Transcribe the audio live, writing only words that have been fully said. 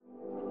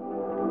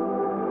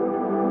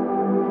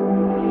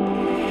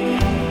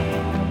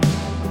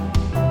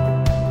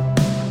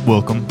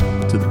Welcome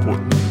to the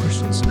Portland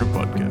Christian Center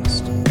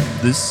podcast.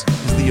 This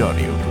is the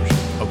audio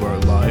version of our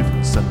live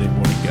Sunday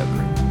morning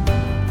gathering.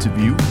 To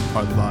view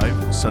our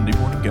live Sunday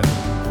morning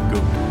gathering, go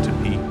to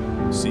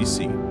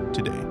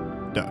pcctoday.com.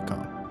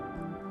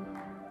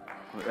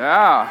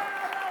 Yeah.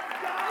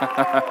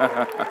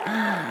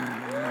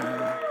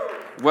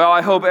 Well,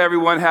 I hope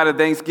everyone had a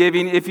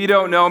Thanksgiving. If you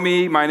don't know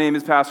me, my name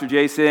is Pastor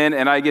Jason,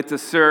 and I get to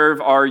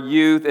serve our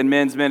youth and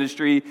men's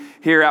ministry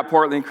here at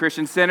Portland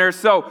Christian Center.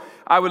 So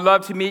I would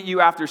love to meet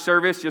you after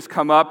service. Just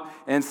come up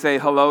and say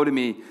hello to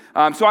me.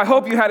 So I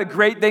hope you had a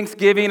great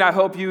Thanksgiving. I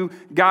hope you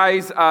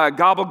guys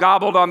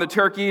gobbled on the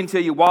turkey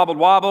until you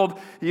wobbled.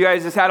 You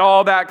guys just had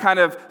all that kind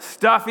of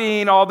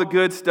stuffing, all the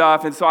good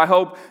stuff. And so I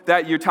hope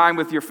that your time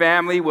with your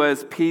family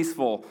was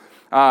peaceful.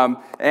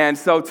 And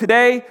so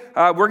today,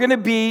 we're going to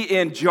be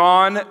in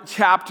John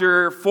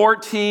chapter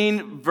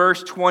 14,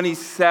 verse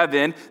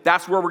 27.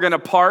 That's where we're going to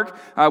park.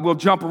 We'll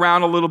jump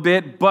around a little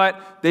bit,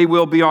 but they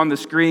will be on the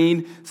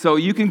screen, so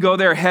you can go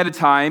there ahead of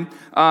time.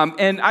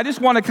 And I just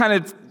want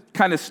to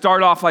kind of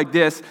start off like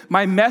this.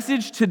 My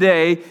message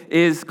today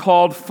is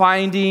called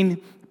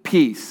Finding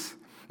Peace.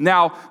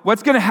 Now,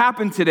 what's going to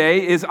happen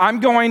today is I'm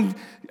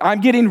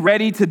getting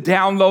ready to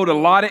download a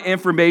lot of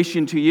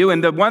information to you.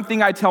 And the one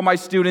thing I tell my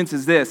students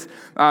is this.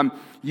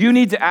 You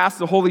need to ask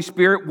the Holy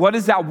Spirit, what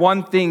is that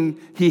one thing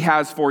He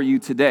has for you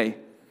today?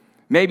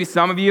 Maybe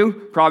some of you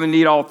probably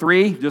need all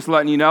three, just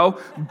letting you know.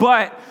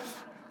 But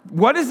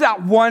what is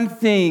that one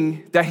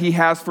thing that He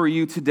has for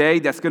you today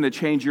that's going to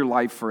change your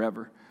life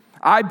forever?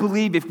 I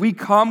believe if we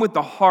come with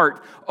the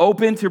heart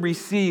open to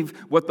receive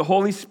what the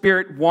Holy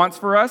Spirit wants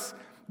for us,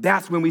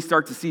 that's when we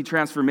start to see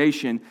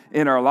transformation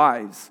in our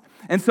lives.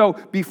 And so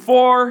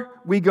before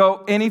we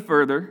go any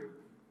further,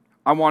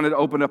 I wanted to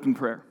open up in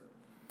prayer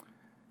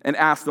and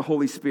ask the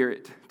Holy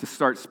Spirit to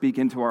start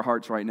speaking to our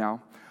hearts right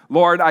now.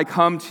 Lord, I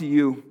come to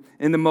you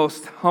in the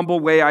most humble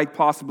way I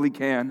possibly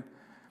can.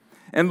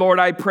 And Lord,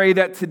 I pray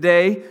that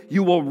today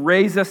you will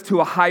raise us to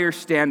a higher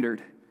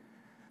standard.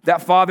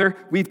 That, Father,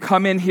 we've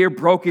come in here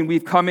broken.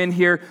 We've come in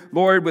here,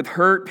 Lord, with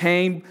hurt,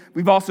 pain.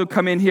 We've also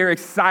come in here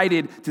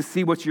excited to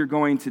see what you're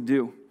going to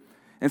do.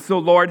 And so,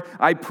 Lord,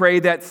 I pray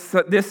that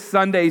this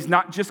Sunday is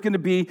not just going to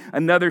be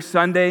another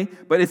Sunday,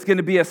 but it's going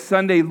to be a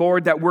Sunday,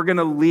 Lord, that we're going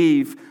to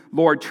leave,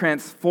 Lord,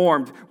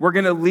 transformed. We're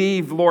going to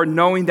leave, Lord,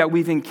 knowing that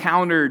we've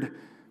encountered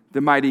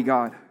the mighty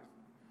God.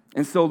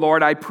 And so,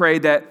 Lord, I pray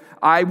that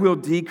I will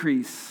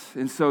decrease,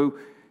 and so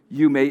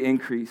you may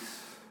increase.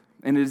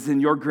 And it is in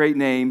your great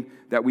name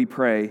that we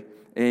pray.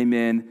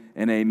 Amen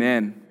and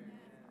amen.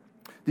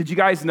 Did you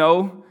guys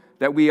know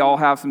that we all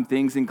have some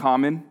things in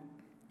common?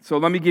 So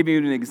let me give you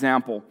an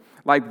example.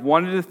 Like,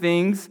 one of the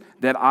things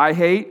that I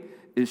hate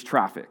is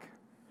traffic,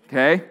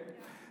 okay?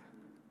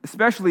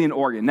 Especially in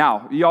Oregon.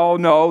 Now, y'all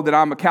know that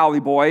I'm a Cali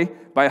boy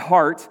by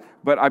heart,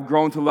 but I've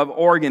grown to love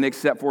Oregon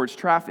except for its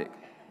traffic.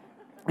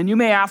 And you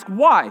may ask,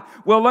 why?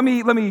 Well, let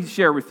me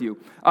share with you.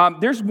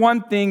 There's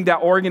one thing that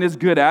Oregon is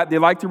good at. They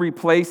like to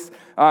replace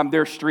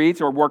their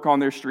streets or work on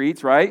their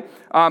streets, right?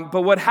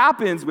 But what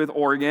happens with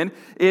Oregon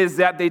is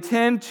that they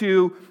tend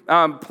to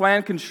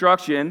plan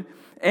construction.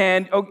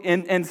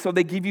 And so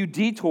they give you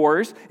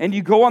detours, and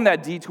you go on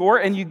that detour,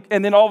 and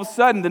then all of a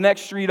sudden, the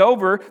next street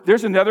over,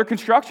 there's another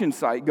construction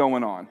site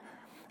going on.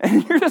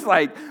 And you're just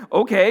like,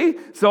 okay,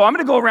 so I'm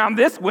going to go around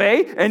this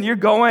way, and you're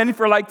going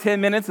for like 10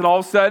 minutes, and all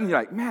of a sudden, you're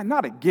like, man,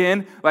 not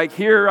again. Like,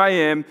 here I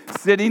am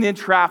sitting in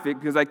traffic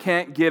because I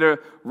can't get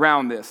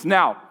around this.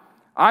 Now,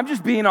 I'm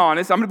just being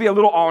honest. I'm going to be a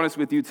little honest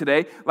with you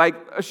today. Like,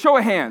 a show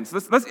of hands.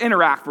 Let's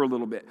interact for a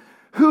little bit.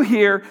 Who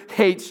here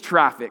hates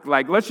traffic?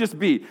 Like, let's just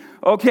be.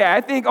 Okay, I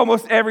think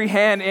almost every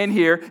hand in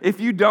here. If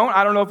you don't,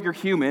 I don't know if you're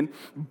human.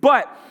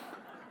 But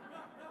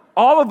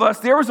all of us,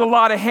 there was a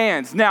lot of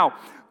hands. Now,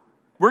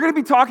 we're going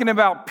to be talking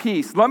about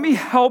peace. Let me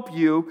help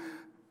you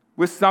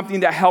with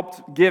something that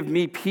helped give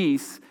me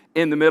peace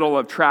in the middle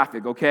of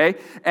traffic, okay?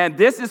 And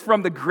this is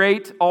from the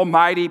great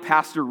almighty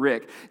Pastor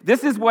Rick.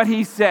 This is what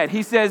he said.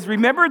 He says,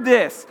 remember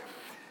this.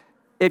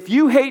 If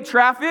you hate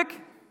traffic,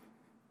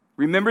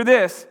 remember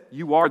this,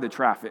 you are the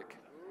traffic.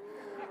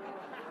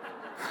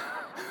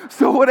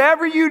 So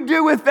whatever you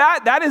do with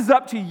that, that is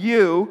up to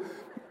you,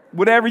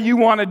 whatever you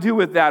want to do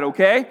with that,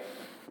 okay?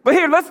 But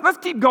here, let's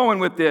keep going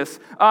with this.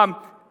 How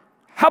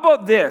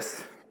about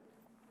this?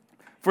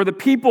 For the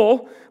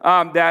people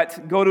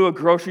that go to a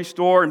grocery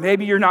store, and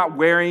maybe you're not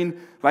wearing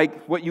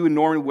like what you would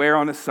normally wear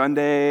on a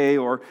Sunday,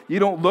 or you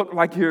don't look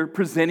like you're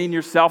presenting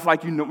yourself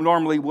like you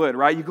normally would,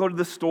 right? You go to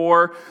the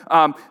store.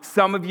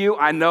 Some of you,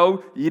 I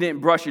know you didn't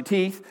brush your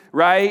teeth,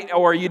 right?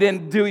 Or you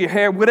didn't do your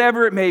hair,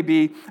 whatever it may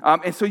be.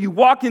 And so you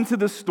walk into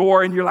the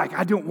store and you're like,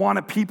 I don't want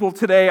to people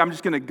today. I'm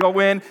just going to go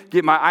in,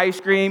 get my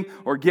ice cream,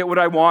 or get what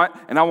I want,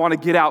 and I want to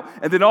get out.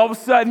 And then all of a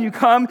sudden you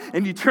come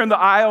and you turn the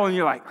aisle and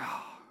you're like,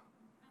 oh,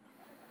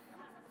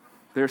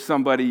 there's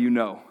somebody you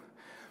know.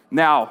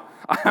 Now,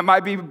 I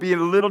might be being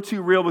a little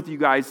too real with you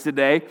guys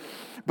today,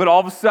 but all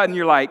of a sudden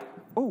you're like,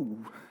 oh,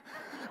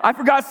 I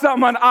forgot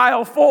something on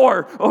aisle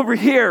 4 over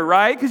here,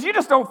 right? Because you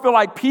just don't feel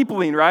like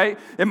peopling, right?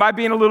 Am I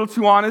being a little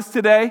too honest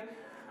today?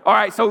 All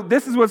right, so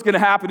this is what's going to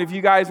happen if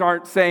you guys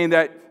aren't saying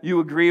that you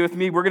agree with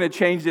me. We're going to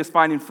change this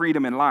finding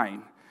freedom in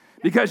lying.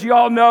 Because you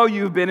all know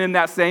you've been in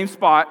that same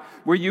spot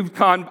where you've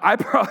gone, I'm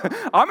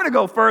going to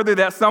go further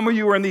that some of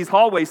you were in these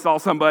hallways, saw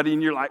somebody,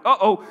 and you're like,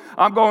 uh-oh,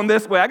 I'm going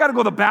this way. I got to go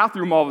to the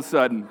bathroom all of a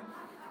sudden.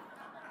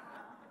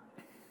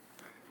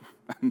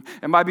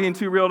 Am I being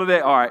too real today?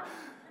 All right.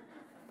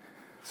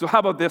 So how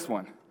about this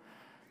one?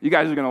 You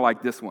guys are going to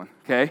like this one,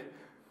 okay?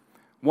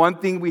 One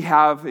thing we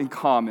have in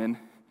common.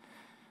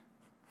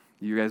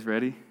 You guys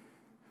ready?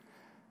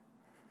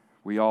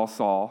 We all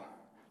saw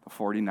the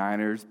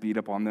 49ers beat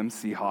up on them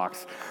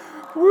Seahawks.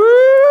 Woo!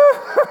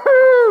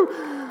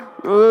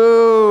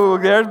 Ooh,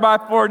 there's my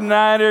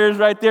 49ers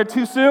right there.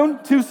 Too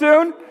soon? Too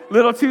soon?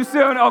 Little too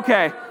soon?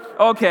 Okay.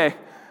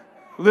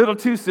 Little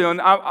too soon.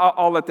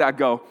 I'll let that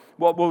go.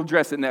 We'll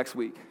address it next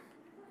week.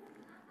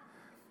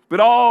 But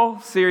all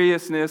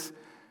seriousness,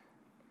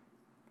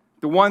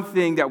 the one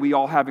thing that we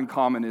all have in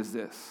common is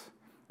this,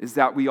 is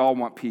that we all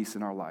want peace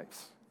in our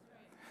lives.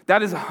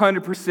 That is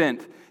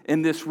 100%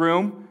 in this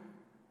room.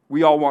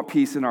 We all want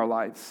peace in our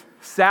lives.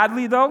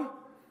 Sadly, though,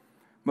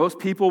 most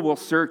people will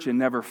search and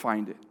never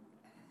find it.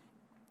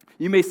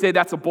 You may say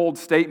that's a bold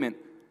statement,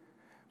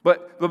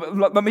 but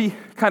let me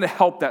kind of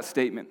help that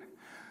statement.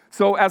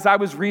 So as I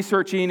was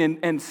researching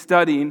and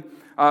studying,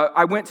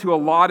 I went to a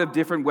lot of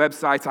different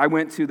websites. I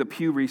went to the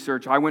Pew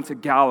Research, I went to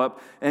Gallup,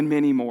 and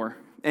many more.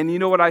 And you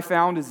know what I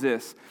found is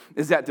this,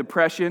 is that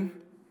depression,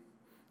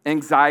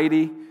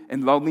 anxiety,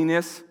 and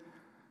loneliness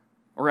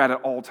are at an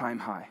all-time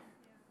high.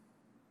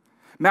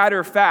 Matter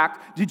of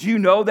fact, did you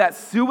know that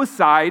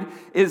suicide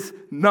is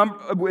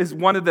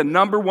one of the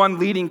number one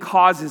leading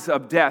causes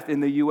of death in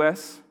the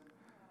U.S.?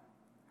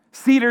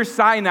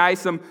 Cedars-Sinai,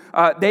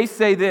 they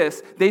say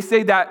this. They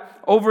say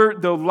that over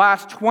the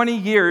last 20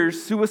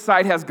 years,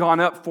 suicide has gone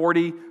up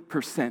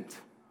 40%.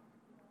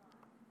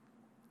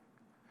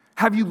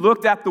 Have you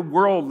looked at the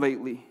world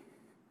lately?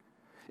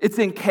 It's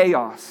in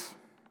chaos.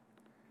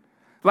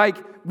 Like,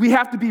 we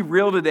have to be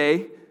real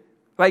today.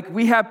 Like,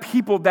 we have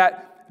people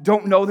that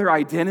don't know their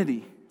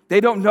identity. They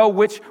don't know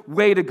which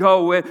way to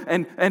go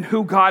and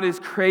who God has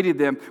created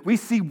them. We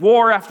see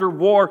war after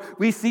war.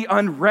 We see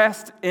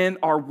unrest in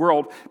our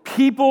world.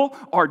 People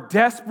are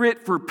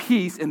desperate for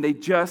peace, and they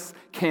just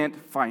can't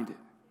find it.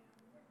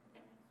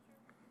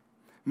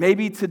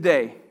 Maybe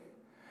today,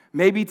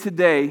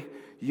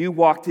 you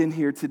walked in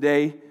here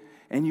today,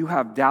 and you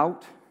have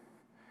doubt,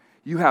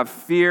 you have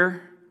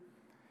fear,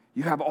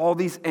 you have all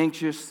these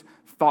anxious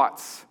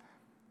thoughts.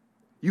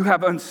 You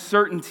have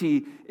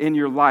uncertainty in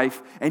your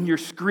life, and you're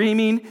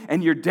screaming,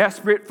 and you're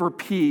desperate for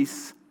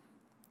peace,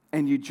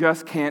 and you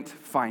just can't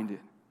find it.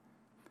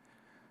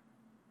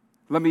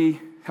 Let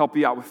me help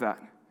you out with that.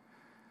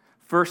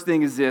 First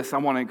thing is this, I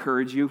want to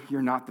encourage you.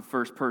 You're not the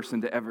first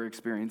person to ever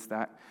experience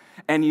that.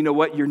 And you know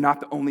what? You're not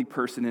the only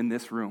person in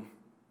this room.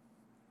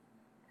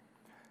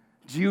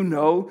 Do you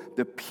know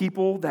the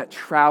people that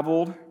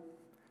traveled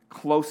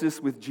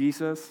closest with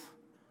Jesus?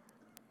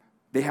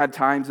 They had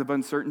times of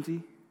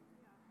uncertainty.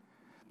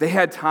 They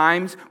had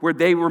times where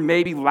they were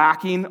maybe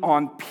lacking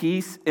on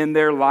peace in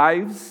their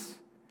lives.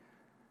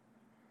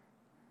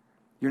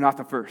 You're not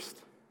the first.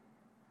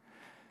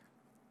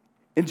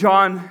 In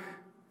John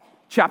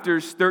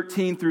chapters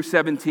 13 through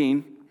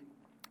 17,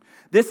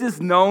 this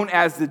is known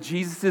as the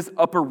Jesus'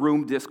 upper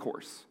room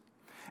discourse.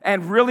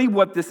 And really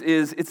what this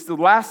is, it's the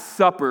Last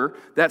Supper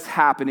that's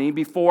happening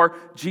before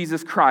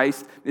Jesus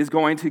Christ is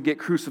going to get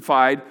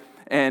crucified.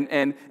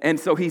 And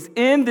so he's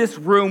in this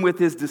room with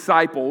his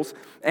disciples,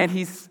 and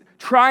he's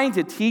trying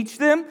to teach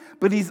them,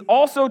 but he's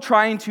also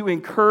trying to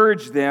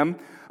encourage them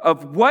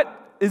of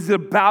what is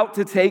about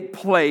to take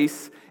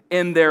place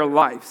in their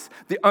lives.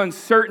 The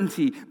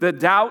uncertainty, the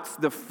doubts,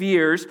 the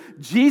fears.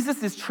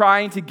 Jesus is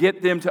trying to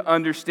get them to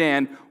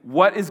understand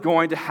what is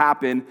going to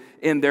happen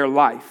in their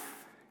life.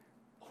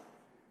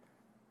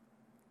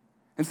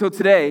 And so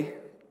today,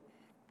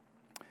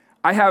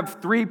 I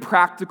have 3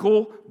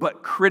 practical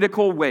but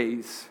critical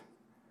ways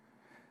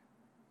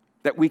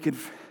that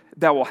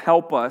will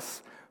help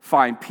us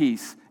find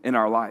peace in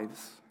our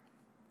lives.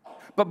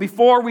 But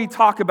before we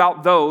talk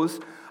about those,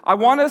 I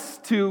want us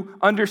to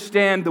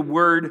understand the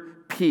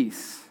word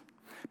peace.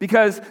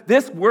 Because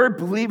this word,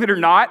 believe it or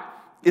not,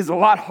 is a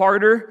lot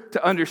harder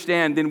to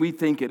understand than we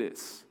think it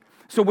is.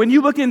 So when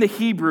you look in the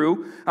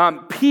Hebrew,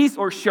 peace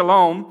or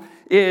shalom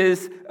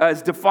is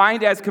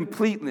defined as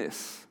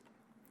completeness,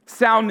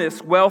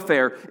 soundness,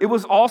 welfare. It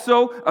was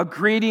also a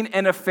greeting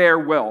and a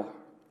farewell.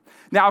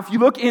 Now, if you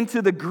look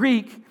into the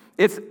Greek,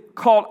 it's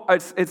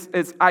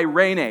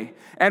irene.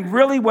 And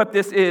really what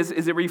this is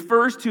it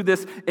refers to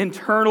this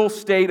internal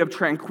state of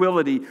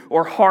tranquility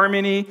or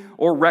harmony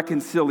or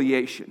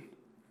reconciliation.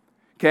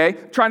 Okay?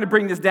 Trying to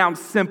bring this down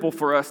simple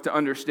for us to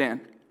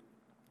understand.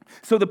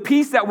 So the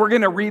peace that we're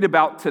going to read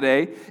about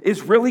today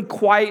is really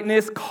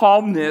quietness,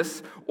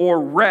 calmness,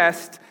 or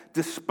rest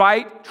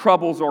despite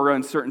troubles or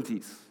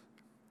uncertainties.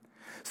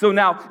 So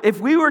now, if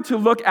we were to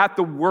look at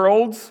the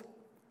world's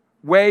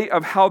way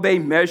of how they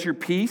measure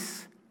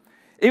peace,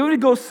 it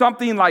would go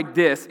something like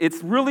this.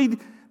 It's really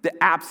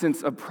the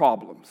absence of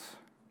problems.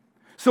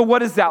 So what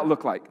does that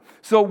look like?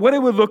 So what it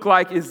would look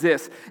like is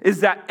this, is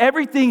that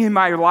everything in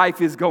my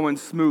life is going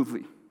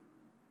smoothly,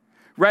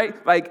 right?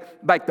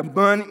 Like the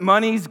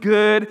money's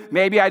good.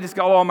 Maybe I just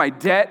got all my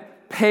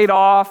debt paid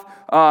off.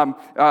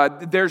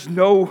 There's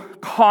no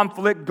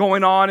conflict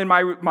going on in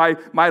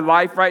my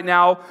life right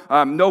now.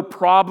 No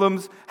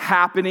problems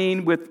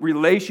happening with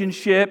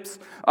relationships.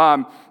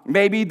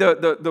 Maybe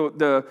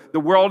the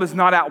world is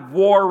not at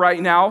war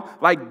right now.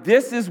 Like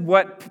this is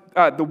what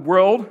the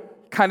world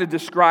kind of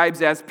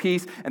describes as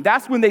peace. And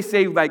that's when they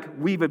say, like,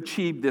 we've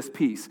achieved this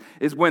peace,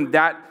 is when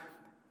that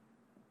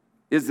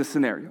is the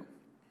scenario.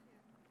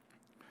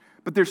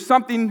 But there's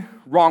something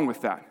wrong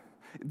with that.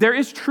 There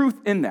is truth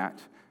in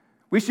that.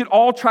 We should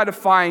all try to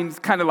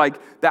find kind of like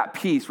that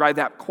peace, right?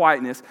 That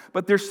quietness.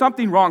 But there's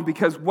something wrong,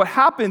 because what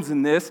happens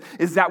in this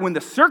is that when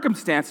the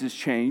circumstances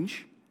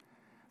change,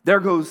 there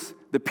goes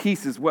the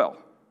peace as well.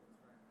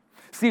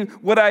 See,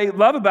 what I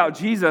love about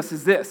Jesus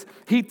is this.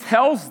 He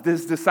tells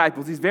his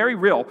disciples, he's very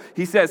real.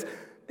 He says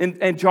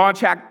in John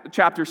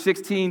chapter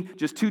 16,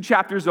 just 2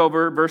 chapters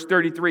over, verse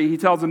 33, he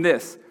tells them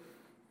this: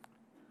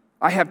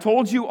 I have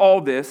told you all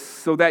this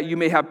so that you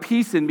may have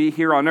peace in me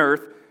here on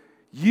earth.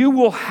 You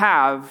will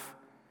have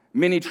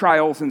many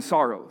trials and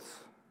sorrows,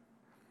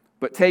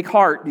 but take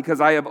heart, because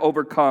I have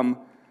overcome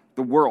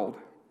the world.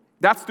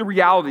 That's the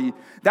reality.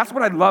 That's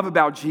what I love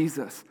about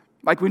Jesus.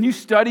 Like when you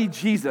study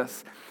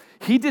Jesus,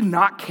 he did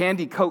not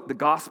candy coat the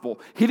gospel.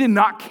 He did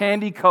not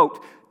candy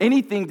coat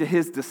anything to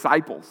his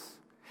disciples.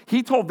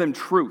 He told them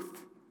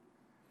truth.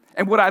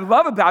 And what I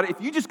love about it, if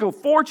you just go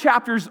 4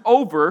 chapters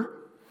over,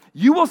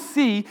 you will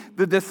see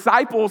the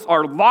disciples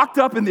are locked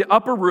up in the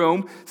upper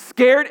room,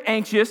 scared,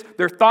 anxious.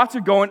 Their thoughts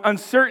are going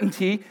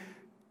uncertainty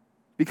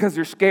because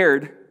they're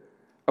scared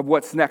of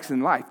what's next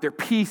in life. Their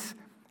peace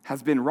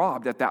has been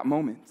robbed at that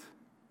moment.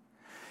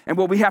 And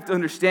what we have to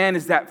understand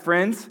is that,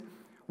 friends,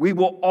 we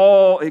will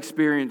all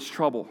experience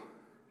trouble.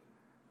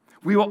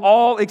 We will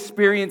all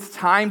experience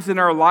times in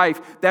our life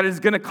that is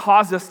going to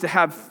cause us to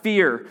have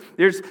fear.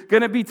 There's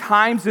going to be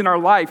times in our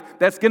life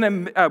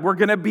we're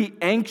going to be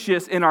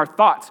anxious in our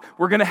thoughts.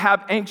 We're going to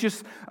have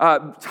anxious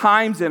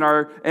times in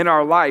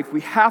our life.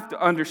 We have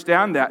to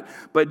understand that.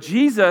 But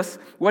Jesus,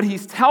 what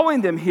he's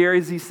telling them here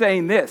is he's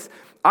saying this: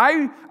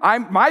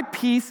 my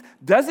peace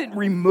doesn't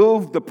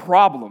remove the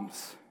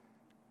problems.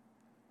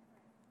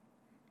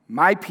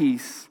 My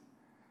peace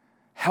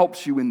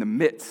helps you in the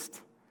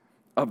midst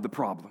of the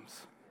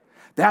problems.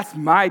 That's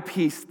my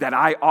peace that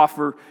I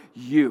offer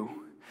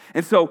you.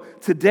 And so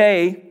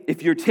today,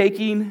 if you're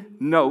taking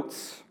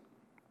notes,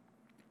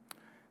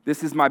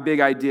 this is my big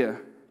idea.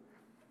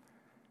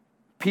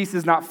 Peace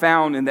is not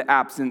found in the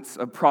absence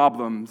of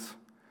problems,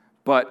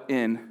 but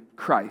in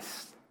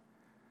Christ.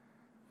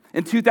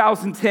 In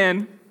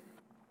 2010,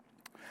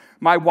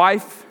 my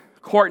wife,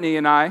 Courtney,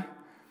 and I,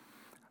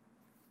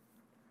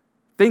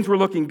 things were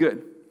looking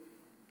good.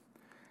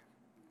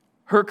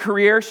 Her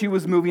career, she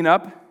was moving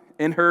up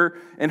in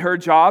her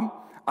job.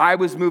 I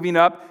was moving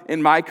up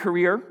in my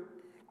career.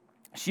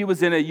 She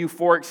was in a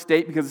euphoric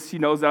state because she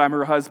knows that I'm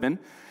her husband.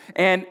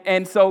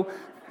 And so,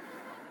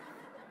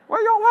 why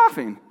are y'all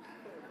laughing?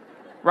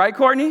 Right,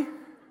 Courtney?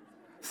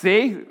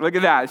 See? Look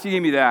at that. She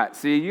gave me that.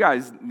 See, you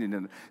guys.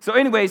 So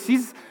anyway,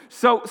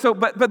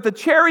 but the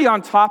cherry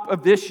on top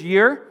of this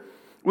year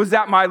was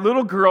that my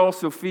little girl,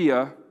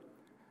 Sophia,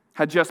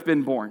 had just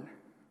been born.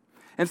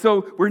 And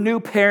so we're new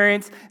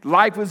parents.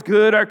 Life was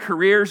good. Our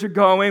careers are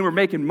going. We're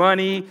making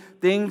money.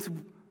 Things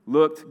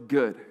looked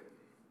good.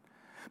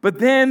 But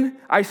then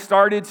I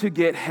started to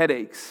get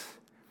headaches.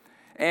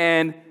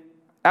 And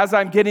as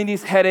I'm getting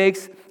these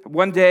headaches,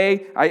 one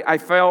day I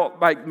felt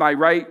like my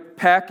right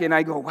pec, and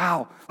I go,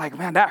 wow, like,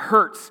 man, that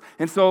hurts.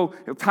 And so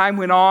time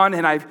went on,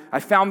 and I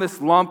found this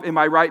lump in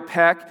my right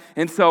pec.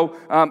 And so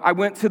I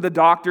went to the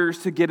doctors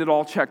to get it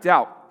all checked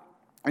out.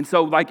 And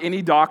so, like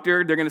any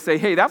doctor, they're going to say,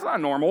 hey, that's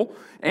not normal,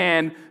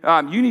 and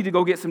you need to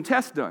go get some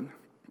tests done.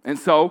 And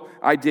so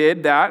I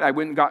did that. I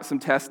went and got some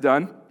tests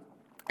done.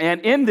 And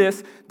in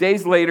this,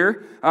 days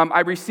later, I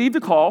received a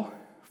call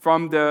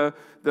from the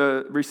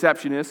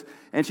receptionist,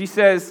 and she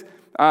says,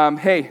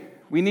 hey,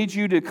 we need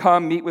you to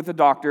come meet with the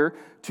doctor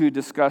to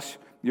discuss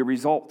your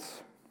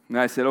results. And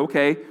I said,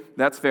 okay,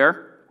 that's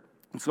fair.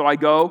 And so I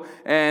go,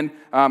 and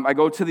I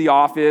go to the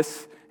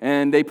office,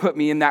 and they put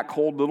me in that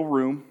cold little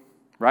room.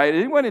 Right?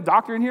 Anyone a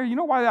doctor in here? You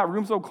know why that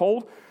room's so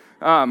cold?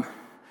 And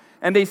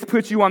they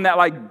put you on that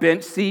like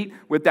bench seat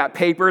with that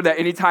paper that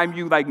anytime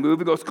you like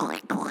move, it goes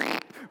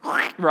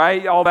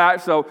right? All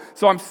that. So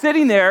I'm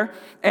sitting there,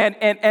 and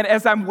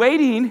as I'm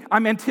waiting,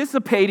 I'm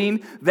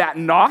anticipating that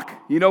knock.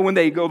 You know, when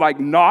they go like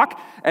knock,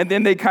 and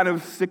then they kind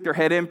of stick their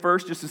head in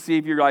first just to see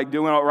if you're like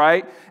doing all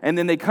right, and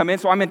then they come in.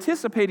 So I'm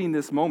anticipating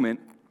this moment.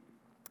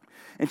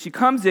 And she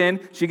comes in,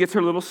 she gets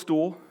her little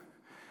stool,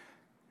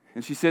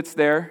 and she sits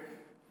there.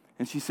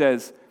 And she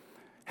says,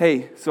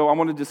 hey, so I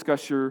want to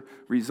discuss your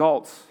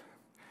results.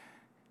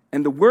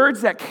 And the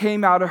words that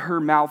came out of her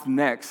mouth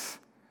next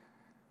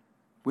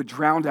would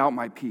drown out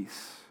my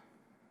peace.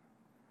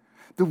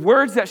 The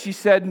words that she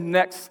said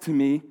next to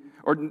me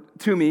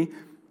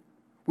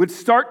would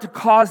start to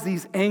cause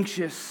these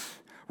anxious,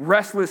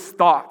 restless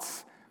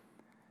thoughts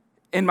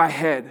in my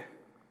head.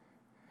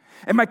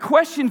 And my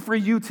question for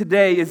you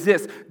today is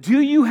this: do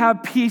you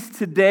have peace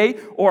today,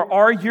 or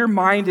are your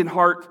mind and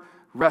heart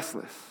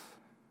restless?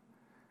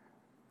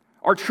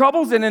 Are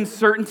troubles and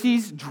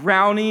uncertainties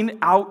drowning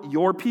out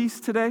your peace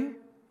today?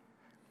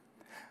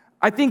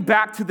 I think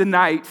back to the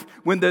night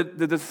when the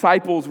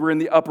disciples were in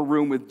the upper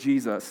room with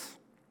Jesus.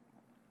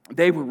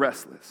 They were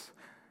restless.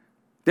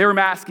 They were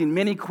asking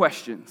many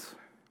questions.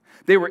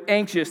 They were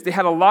anxious. They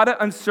had a lot of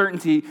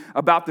uncertainty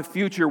about the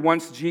future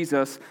once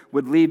Jesus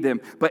would leave them.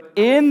 But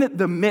in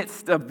the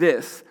midst of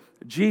this,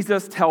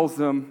 Jesus tells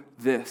them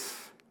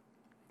this: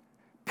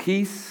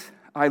 peace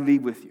I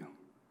leave with you.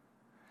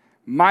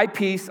 My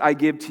peace I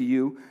give to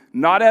you,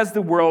 not as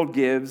the world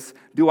gives,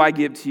 do I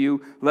give to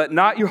you. Let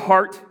not your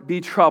heart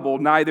be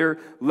troubled, neither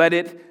let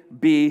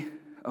it be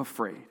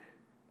afraid.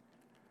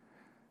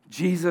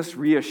 Jesus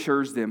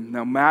reassures them,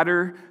 no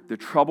matter the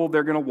trouble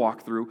they're going to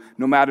walk through,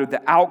 no matter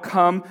the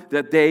outcome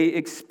that they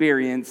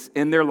experience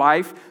in their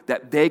life,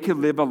 that they could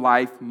live a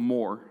life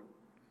more,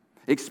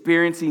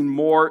 experiencing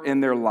more in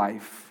their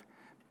life,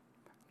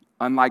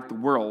 unlike the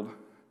world,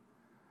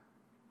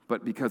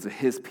 but because of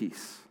his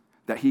peace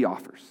that he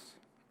offers.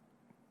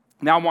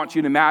 Now I want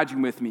you to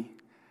imagine with me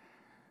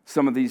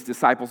some of these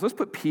disciples. Let's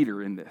put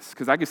Peter in this,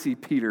 because I can see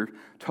Peter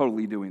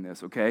totally doing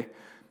this, okay?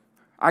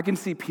 I can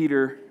see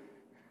Peter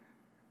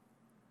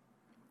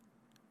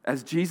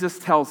as Jesus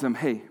tells him,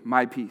 hey,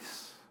 my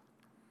peace.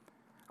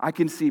 I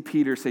can see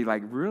Peter say,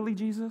 like, really,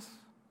 Jesus?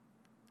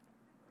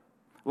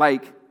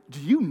 Like, do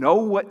you know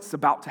what's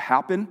about to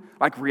happen?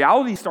 Like,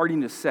 reality's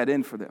starting to set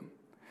in for them.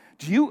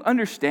 Do you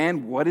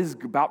understand what is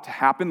about to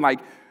happen? Like,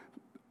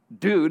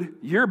 dude,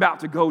 you're about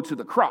to go to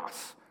the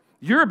cross.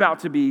 You're about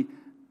to be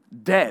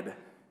dead.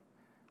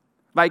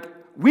 Like,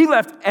 we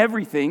left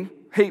everything.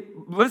 Hey,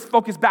 let's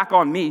focus back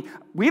on me.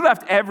 We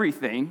left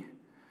everything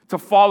to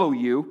follow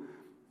you.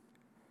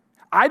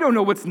 I don't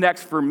know what's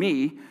next for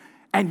me,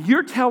 and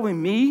you're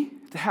telling me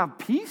to have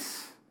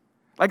peace?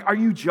 Like, are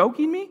you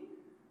joking me?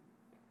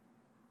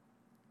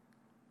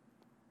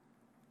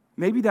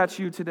 Maybe that's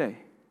you today.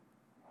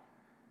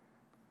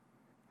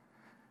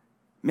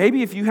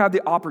 Maybe if you had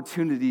the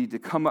opportunity to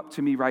come up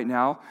to me right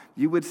now,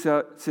 you would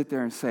sit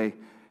there and say,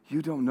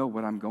 you don't know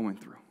what I'm going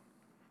through.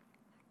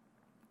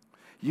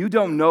 You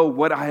don't know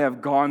what I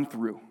have gone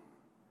through.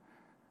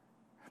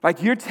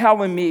 Like, you're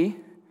telling me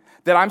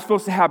that I'm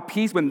supposed to have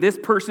peace when this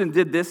person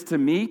did this to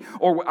me,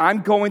 or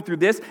I'm going through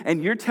this,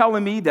 and you're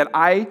telling me that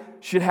I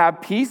should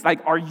have peace?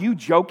 Like, are you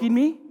joking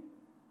me?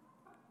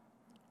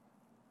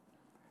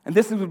 And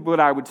this is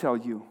what I would tell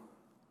you.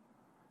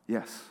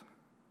 Yes.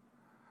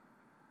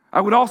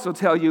 I would also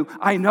tell you,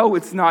 I know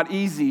it's not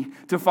easy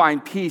to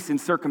find peace in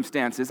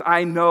circumstances.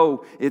 I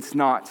know it's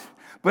not.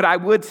 But I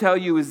would tell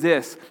you is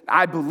this: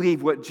 I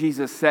believe what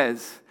Jesus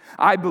says.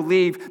 I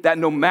believe that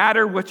no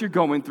matter what you're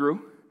going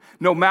through,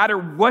 no matter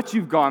what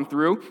you've gone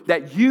through,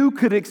 that you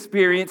could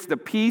experience the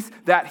peace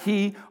that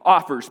he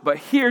offers. But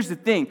here's the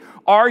thing: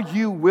 are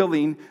you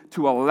willing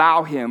to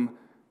allow him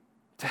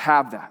to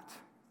have that?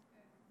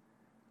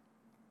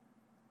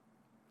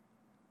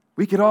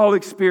 We could all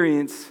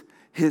experience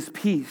his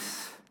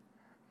peace.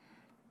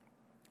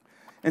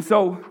 And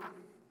so,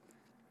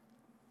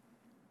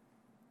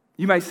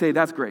 you might say,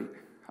 that's great.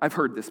 I've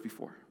heard this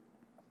before.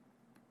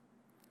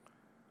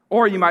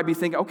 Or you might be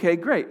thinking, okay,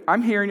 great.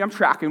 I'm hearing you, I'm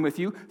tracking with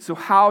you. So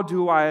how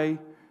do I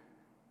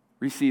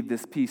receive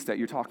this peace that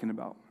you're talking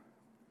about?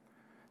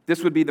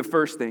 This would be the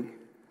first thing.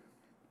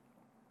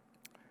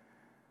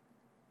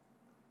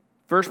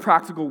 First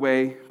practical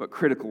way, but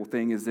critical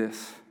thing is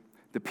this: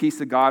 the peace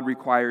of God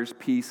requires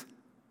peace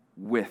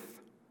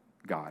with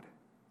God.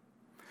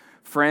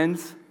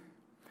 Friends,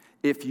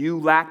 if you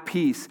lack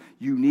peace,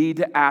 you need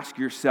to ask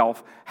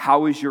yourself,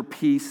 how is your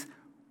peace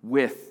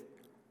with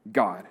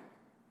God?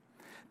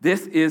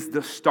 This is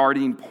the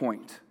starting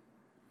point.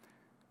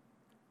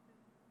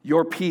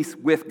 Your peace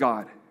with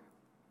God.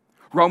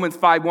 Romans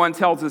 5:1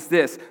 tells us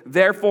this: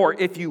 therefore,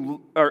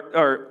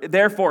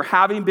 therefore,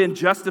 having been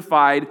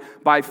justified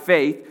by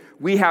faith,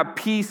 we have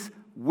peace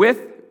with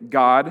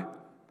God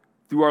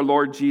through our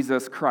Lord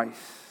Jesus Christ.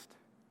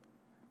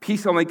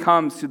 Peace only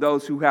comes to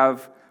those who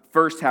have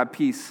first had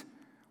peace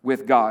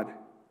with God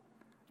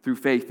through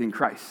faith in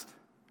Christ.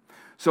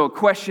 So a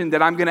question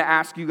that I'm going to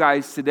ask you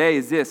guys today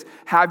is this: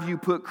 have you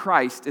put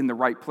Christ in the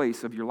right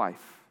place of your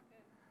life?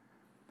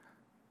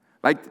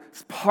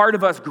 Like, part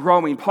of us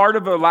growing, part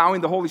of allowing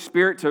the Holy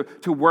Spirit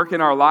to work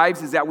in our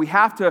lives is that we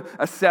have to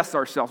assess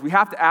ourselves. We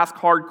have to ask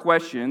hard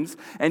questions,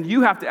 and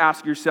you have to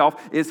ask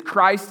yourself, is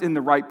Christ in the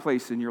right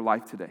place in your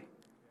life today?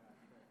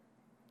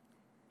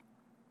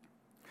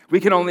 We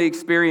can only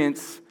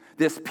experience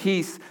this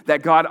peace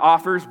that God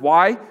offers.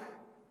 Why?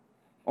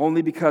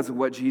 Only because of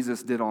what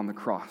Jesus did on the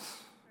cross.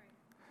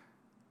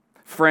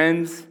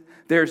 Friends,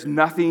 there's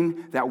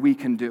nothing that we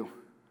can do.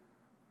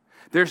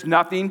 There's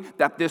nothing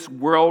that this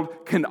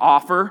world can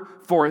offer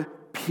for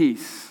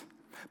peace.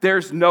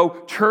 There's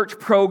no church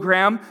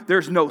program.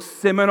 There's no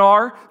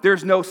seminar.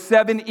 There's no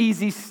 7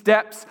 easy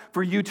steps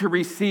for you to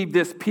receive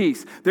this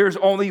peace. There's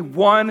only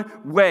one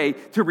way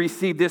to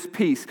receive this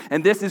peace,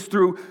 and this is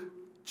through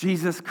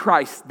Jesus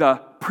Christ,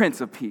 the Prince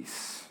of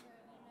Peace.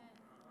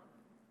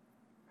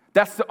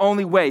 That's the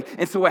only way.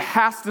 And so it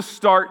has to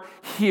start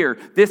here.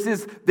 This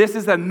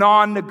is a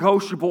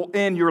non-negotiable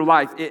in your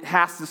life. It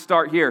has to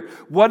start here.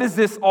 What does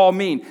this all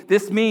mean?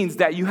 This means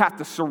that you have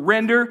to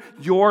surrender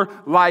your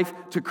life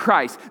to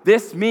Christ.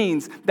 This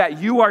means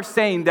that you are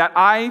saying that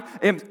I'm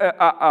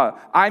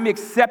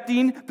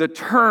accepting the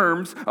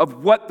terms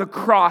of what the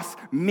cross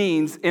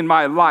means in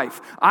my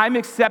life. I'm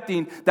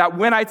accepting that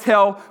when I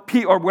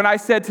when I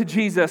said to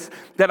Jesus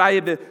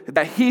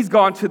that he's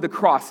gone to the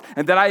cross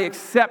and that I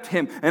accept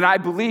him and I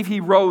believe he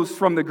rose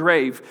from the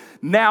grave.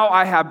 Now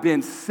I have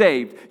been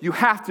saved. You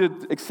have to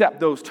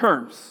accept those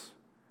terms.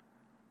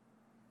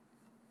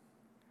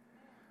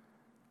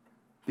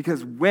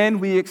 Because when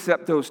we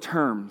accept those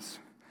terms,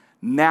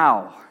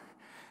 now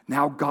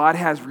God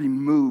has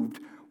removed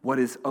what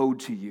is owed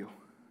to you.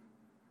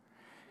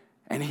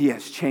 And he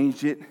has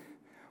changed it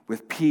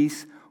with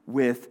peace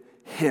with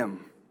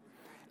him.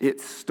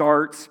 It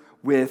starts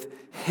with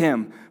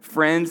him.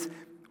 Friends,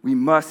 we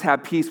must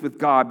have peace with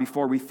God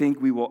before we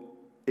think we will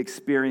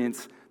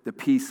experience the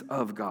peace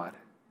of God.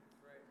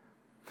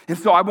 And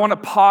so I want to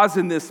pause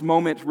in this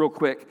moment real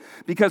quick,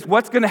 because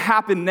what's going to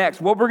happen next,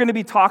 what we're going to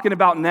be talking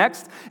about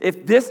next,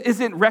 if this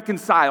isn't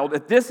reconciled,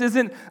 if this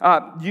isn't,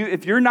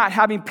 if you're not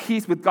having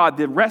peace with God,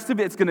 the rest of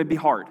it's going to be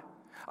hard.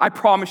 I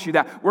promise you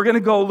that. We're going to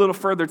go a little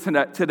further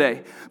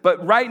today.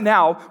 But right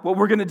now, what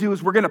we're going to do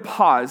is we're going to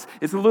pause.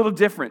 It's a little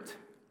different,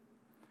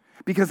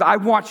 because I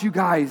want you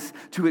guys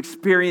to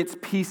experience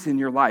peace in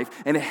your life,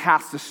 and it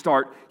has to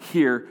start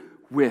here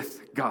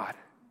with God.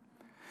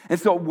 And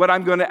so what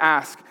I'm going to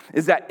ask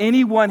is that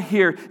anyone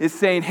here is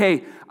saying,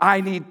 hey,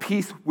 I need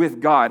peace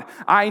with God.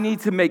 I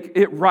need to make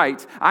it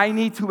right. I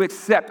need to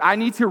accept. I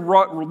need to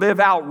live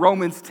out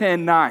Romans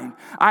 10:9.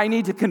 I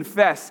need to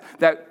confess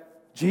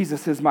that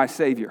Jesus is my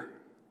Savior.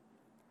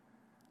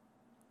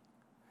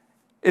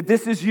 If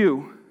this is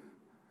you,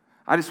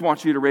 I just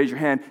want you to raise your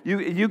hand.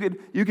 You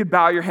could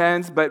bow your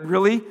hands, but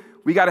really,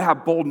 we got to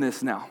have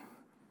boldness now.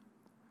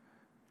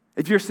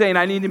 If you're saying,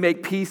 I need to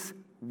make peace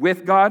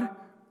with God,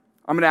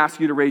 I'm going to ask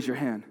you to raise your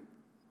hand.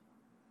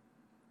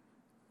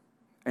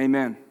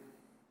 Amen.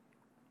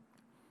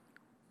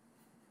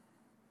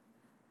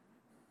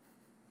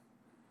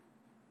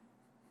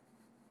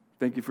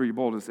 Thank you for your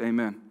boldness.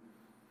 Amen.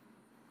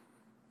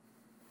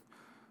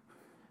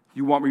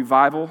 You want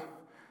revival?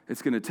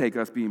 It's going to take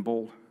us being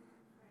bold.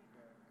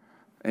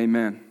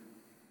 Amen.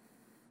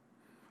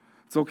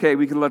 It's okay.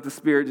 We can let the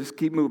Spirit just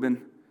keep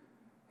moving.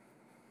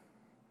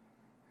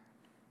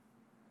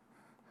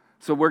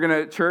 So we're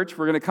going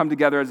to come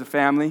together as a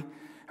family,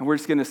 and we're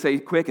just going to say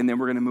quick, and then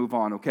we're going to move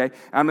on, okay?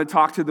 I'm going to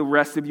talk to the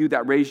rest of you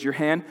that raised your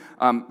hand.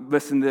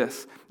 Listen to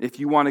this. If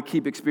you want to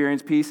keep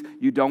experiencing peace,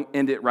 you don't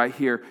end it right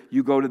here.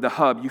 You go to the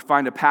hub. You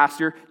find a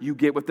pastor. You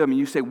get with them, and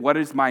you say, what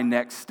is my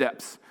next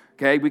steps?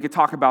 Okay? We could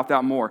talk about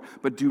that more,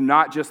 but do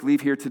not just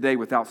leave here today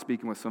without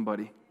speaking with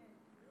somebody.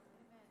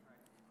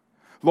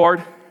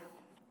 Lord,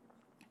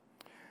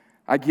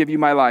 I give you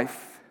my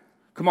life.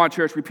 Come on,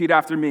 church, repeat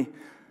after me.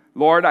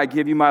 Lord, I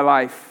give you my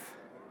life.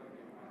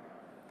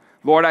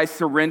 Lord, I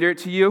surrender it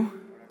to you,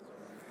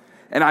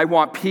 and I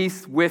want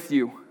peace with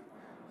you.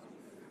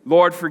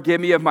 Lord,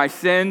 forgive me of my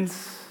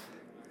sins.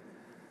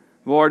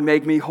 Lord,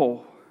 make me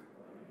whole.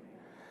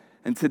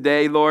 And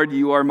today, Lord,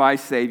 you are my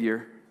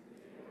Savior.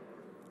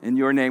 In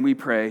your name we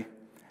pray.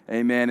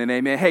 Amen and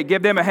amen. Hey,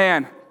 give them a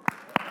hand.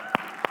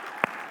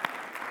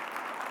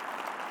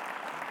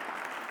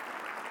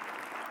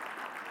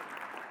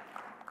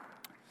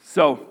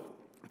 So,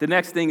 the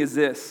next thing is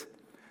this.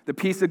 The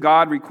peace of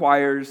God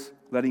requires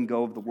letting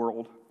go of the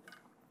world.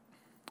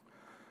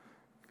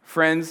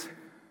 Friends,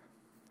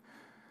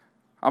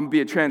 I'm going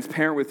to be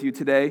transparent with you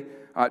today.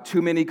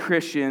 Too many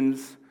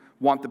Christians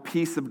want the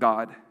peace of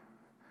God,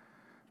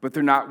 but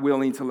they're not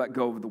willing to let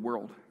go of the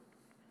world.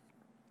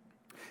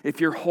 If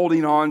you're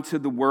holding on to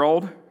the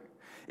world,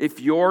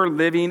 if you're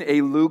living a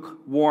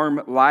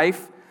lukewarm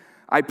life,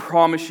 I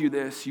promise you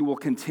this, you will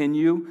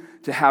continue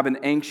to have an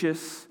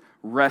anxious,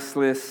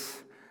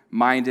 restless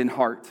mind and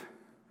heart,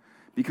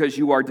 because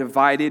you are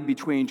divided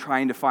between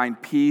trying to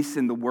find peace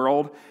in the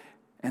world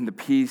and the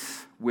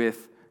peace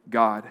with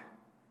God.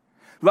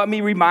 Let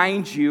me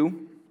remind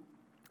you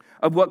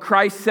of what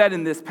Christ said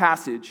in this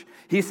passage.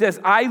 He says,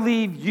 I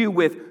leave you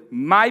with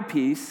my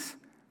peace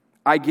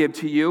I give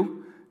to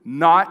you,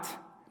 not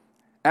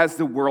as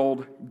the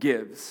world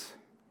gives,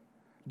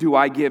 do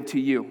I give to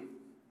you.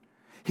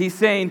 He's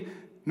saying,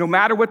 no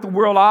matter what the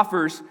world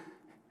offers,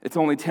 it's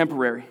only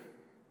temporary.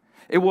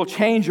 It will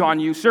change on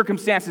you.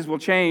 Circumstances will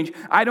change.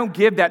 I don't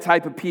give that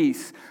type of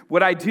peace.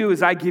 What I do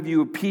is I give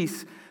you a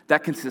peace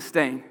that can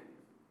sustain.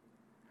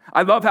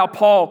 I love how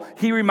Paul,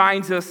 he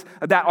reminds us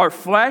that our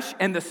flesh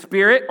and the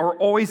spirit are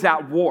always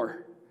at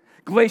war.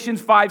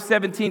 Galatians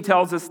 5:17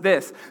 tells us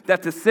this,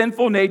 that the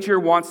sinful nature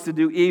wants to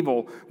do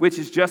evil, which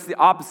is just the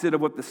opposite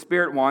of what the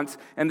Spirit wants,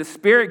 and the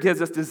Spirit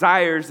gives us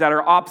desires that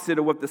are opposite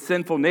of what the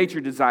sinful nature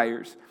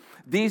desires.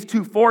 These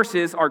two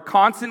forces are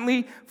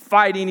constantly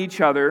fighting each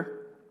other,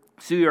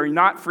 so you are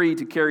not free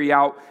to carry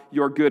out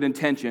your good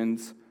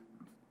intentions.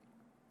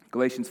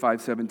 Galatians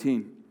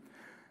 5:17.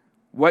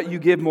 What you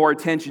give more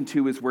attention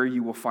to is where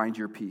you will find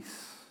your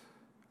peace.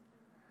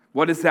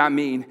 What does that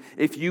mean?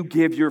 If you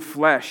give your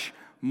flesh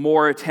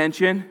more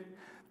attention,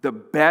 the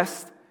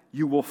best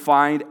you will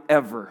find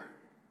ever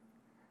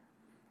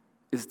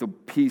is the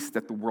peace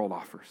that the world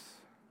offers.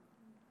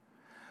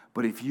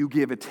 But if you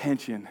give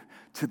attention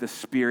to the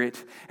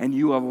Spirit and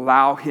you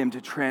allow Him to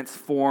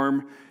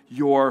transform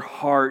your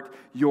heart,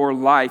 your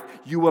life,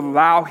 you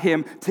allow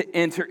Him to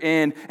enter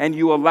in, and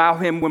you allow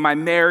Him when my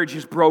marriage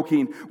is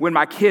broken, when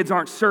my kids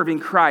aren't serving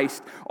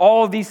Christ,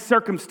 all of these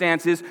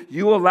circumstances,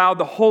 you allow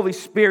the Holy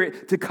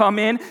Spirit to come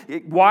in.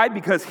 Why?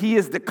 Because He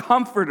is the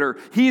comforter.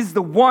 He's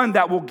the one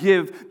that will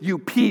give you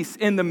peace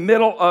in the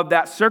middle of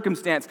that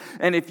circumstance.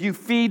 And if you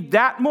feed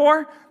that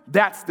more,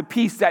 that's the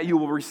peace that you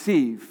will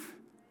receive.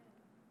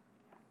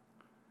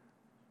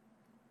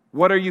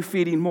 What are you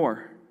feeding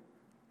more?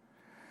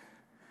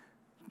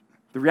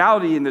 The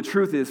reality and the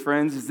truth is,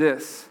 friends, is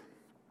this.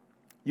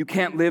 You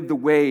can't live the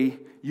way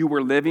you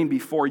were living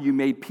before you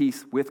made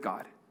peace with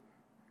God.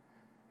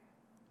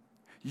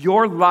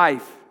 Your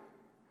life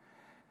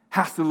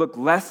has to look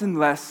less and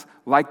less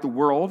like the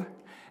world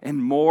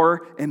and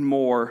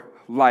more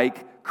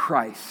like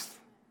Christ.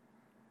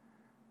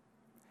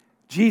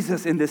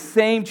 Jesus, in the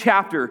same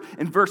chapter,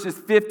 in verses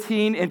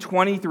 15 and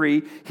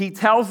 23, he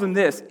tells them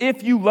this,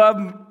 if you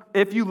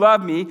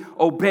love me,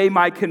 obey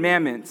my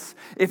commandments.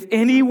 If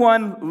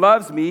anyone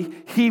loves me,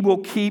 he will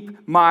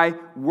keep my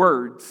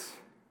words.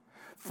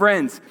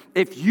 Friends,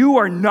 if you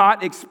are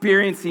not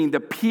experiencing the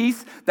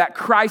peace that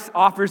Christ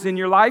offers in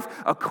your life,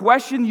 a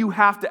question you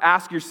have to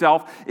ask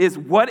yourself is,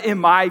 what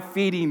am I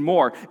feeding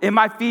more? Am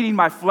I feeding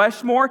my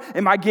flesh more?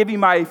 Am I giving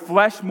my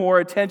flesh more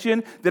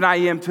attention than I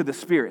am to the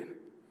Spirit?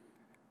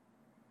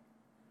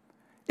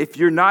 If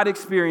you're not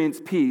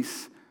experiencing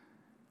peace,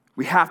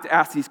 we have to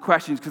ask these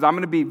questions, because I'm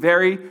going to be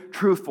very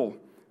truthful.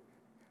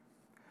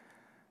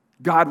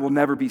 God will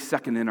never be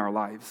second in our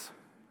lives.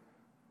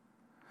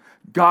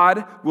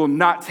 God will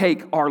not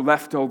take our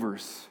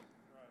leftovers.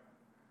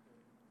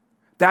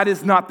 That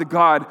is not the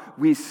God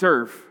we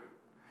serve.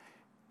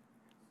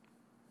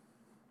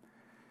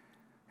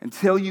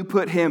 Until you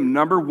put Him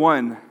number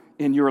one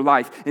in your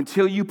life,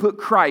 until you put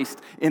Christ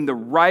in the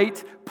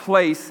right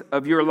place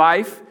of your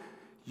life,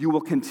 you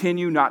will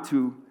continue not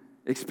to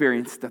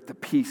experience the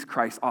peace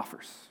Christ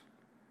offers.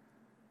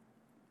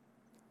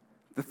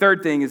 The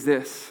third thing is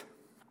this.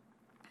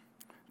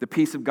 The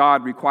peace of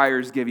God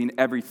requires giving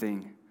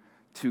everything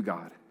to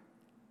God.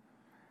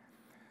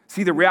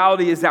 See, the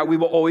reality is that we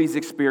will always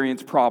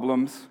experience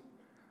problems.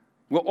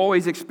 We'll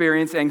always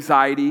experience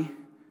anxiety.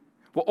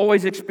 We'll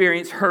always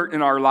experience hurt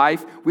in our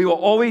life. We will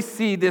always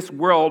see this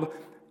world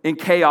in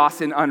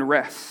chaos and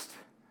unrest.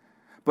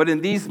 But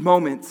in these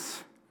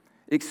moments,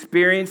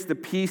 experience the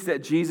peace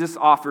that Jesus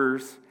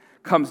offers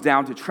comes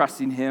down to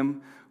trusting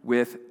Him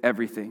with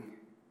everything.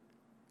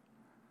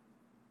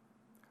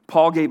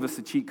 Paul gave us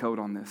a cheat code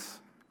on this.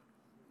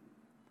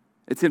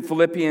 It's in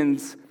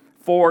Philippians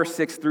 4,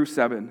 6 through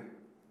 7.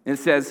 And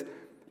it says,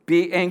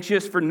 be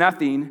anxious for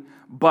nothing,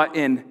 but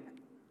in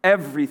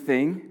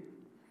everything,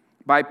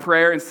 by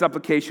prayer and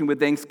supplication with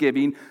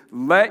thanksgiving,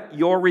 let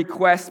your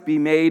requests be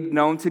made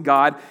known to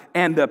God,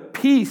 and the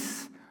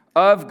peace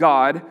of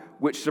God,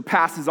 which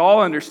surpasses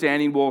all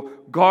understanding, will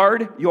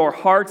guard your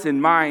hearts and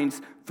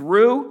minds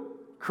through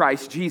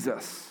Christ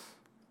Jesus.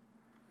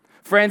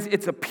 Friends,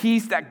 it's a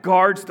peace that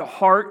guards the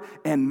heart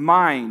and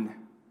mind.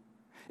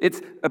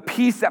 It's a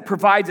peace that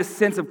provides a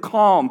sense of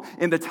calm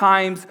in the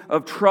times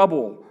of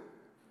trouble.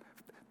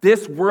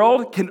 This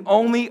world can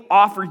only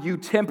offer you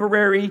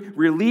temporary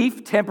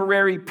relief,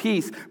 temporary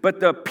peace, but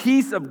the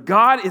peace of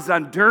God is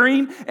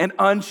enduring and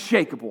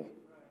unshakable.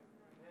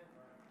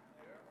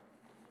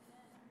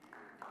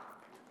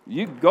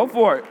 You go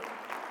for it.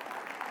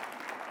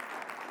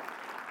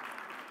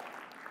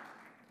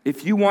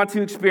 If you want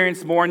to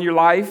experience more in your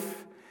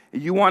life,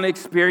 if you want to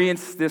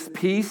experience this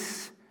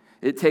peace,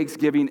 it takes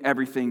giving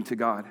everything to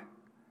God.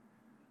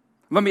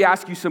 Let me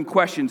ask you some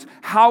questions.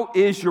 How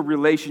is your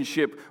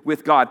relationship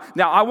with God?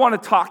 Now, I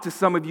want to talk to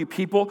some of you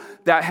people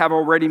that have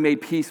already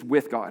made peace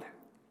with God.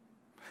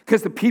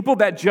 Because the people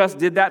that just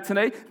did that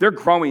today, they're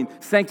growing.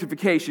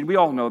 Sanctification, we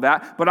all know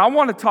that. But I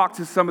want to talk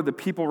to some of the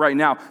people right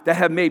now that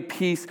have made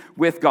peace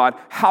with God.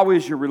 How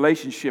is your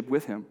relationship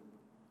with Him?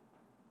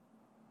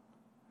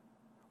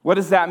 What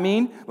does that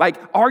mean? Like,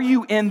 are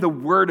you in the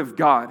Word of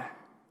God?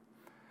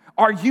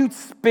 Are you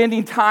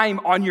spending time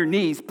on your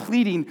knees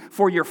pleading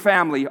for your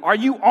family? Are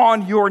you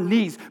on your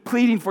knees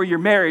pleading for your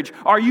marriage?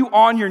 Are you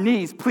on your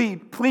knees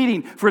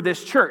pleading for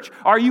this church?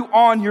 Are you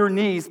on your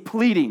knees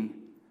pleading?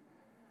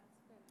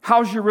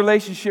 How's your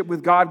relationship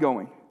with God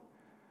going?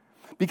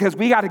 Because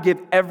we got to give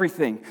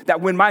everything.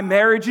 That when my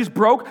marriage is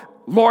broke,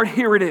 Lord,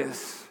 here it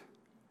is.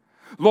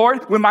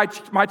 Lord, when my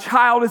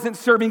child isn't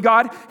serving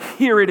God,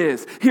 here it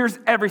is. Here's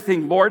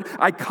everything, Lord.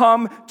 I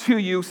come to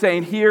you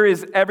saying, here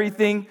is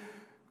everything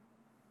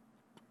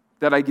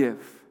that I give.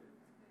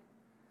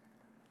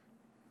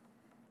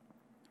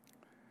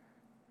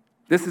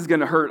 This is going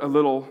to hurt a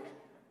little,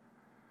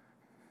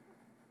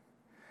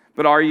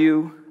 but are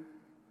you?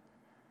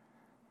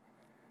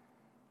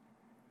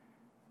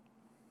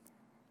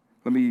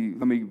 Let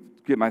me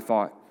get my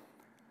thought.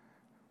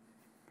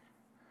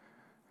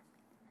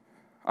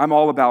 I'm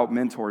all about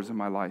mentors in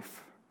my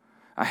life.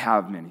 I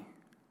have many.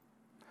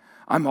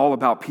 I'm all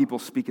about people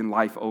speaking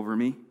life over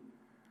me.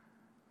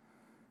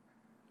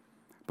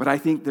 But I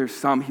think there's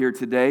some here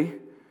today,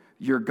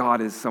 your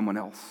God is someone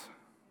else.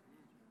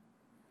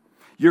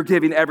 You're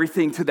giving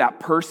everything to that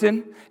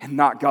person and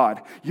not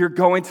God. You're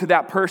going to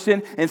that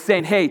person and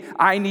saying, hey,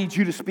 I need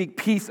you to speak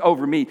peace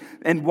over me.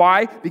 And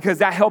why? Because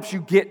that helps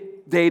you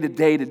get day to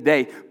day to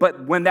day.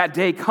 But when that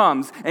day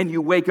comes and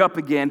you wake up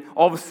again,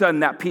 all of a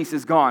sudden that peace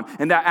is gone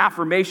and that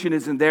affirmation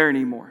isn't there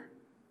anymore.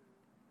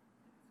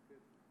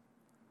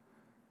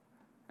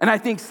 And I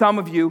think some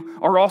of you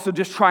are also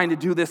just trying to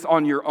do this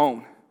on your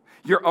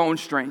own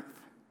strength.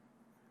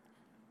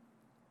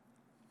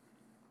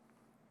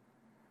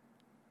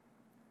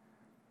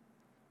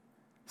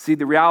 See,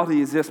 the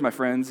reality is this, my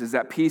friends, is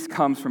that peace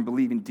comes from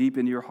believing deep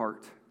in your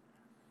heart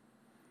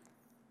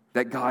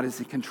that God is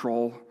in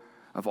control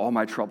of all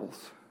my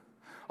troubles,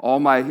 all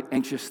my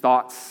anxious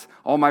thoughts,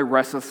 all my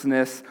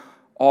restlessness,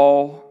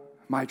 all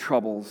my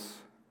troubles.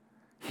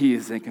 He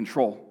is in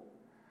control.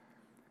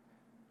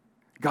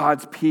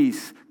 God's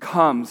peace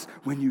comes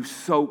when you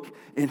soak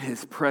in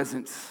His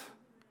presence.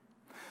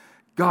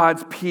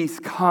 God's peace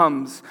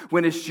comes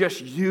when it's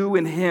just you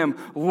and Him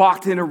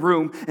locked in a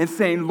room and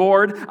saying,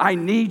 Lord, I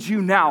need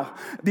you now.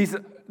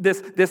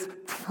 This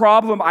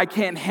problem I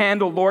can't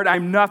handle, Lord,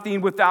 I'm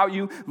nothing without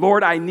you.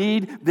 Lord, I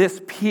need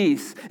this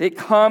peace. It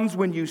comes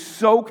when you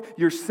soak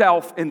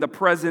yourself in the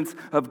presence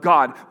of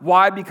God.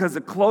 Why? Because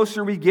the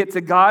closer we get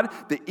to God,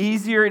 the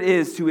easier it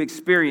is to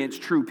experience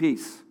true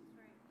peace.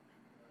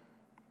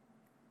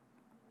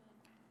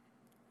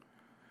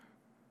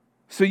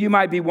 So you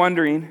might be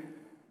wondering,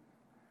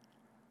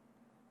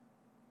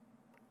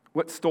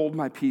 what stole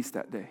my peace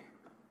that day?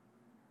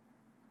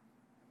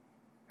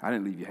 I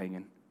didn't leave you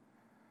hanging.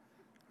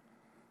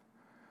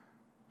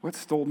 What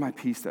stole my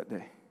peace that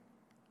day?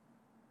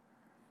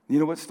 You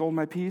know what stole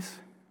my peace?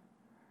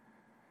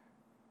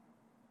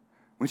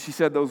 When she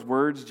said those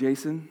words,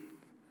 Jason,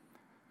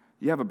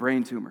 you have a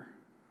brain tumor.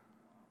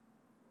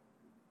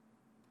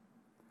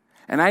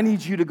 And I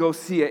need you to go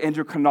see an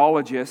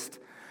endocrinologist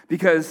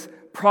because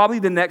probably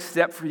the next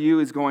step for you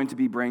is going to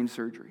be brain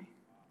surgery.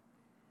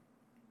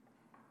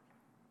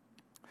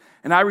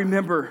 And I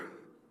remember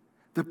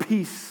the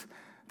peace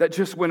that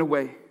just went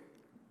away.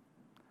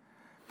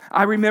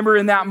 I remember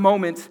in that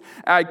moment,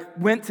 I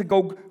went to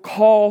go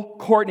call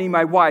Courtney,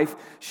 my wife.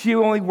 She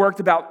only worked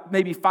about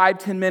maybe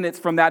 5-10 minutes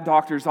from that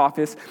doctor's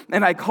office.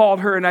 And I called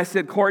her and I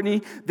said,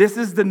 Courtney, this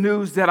is the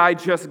news that I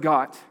just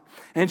got.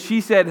 And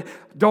she said,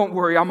 don't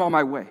worry, I'm on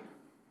my way.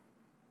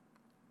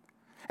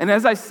 And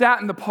as I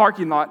sat in the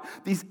parking lot,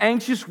 these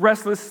anxious,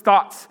 restless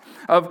thoughts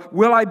of,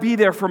 will I be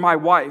there for my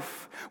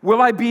wife? Will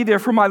I be there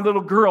for my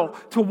little girl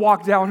to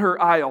walk down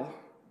her aisle?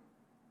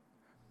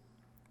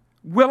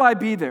 Will I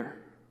be there?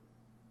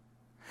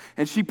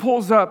 And she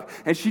pulls up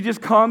and she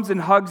just comes and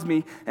hugs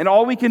me. And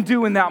all we can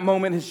do in that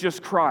moment is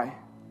just cry.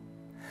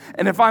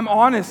 And if I'm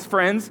honest,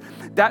 friends,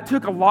 that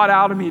took a lot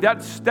out of me.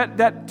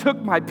 That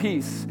took my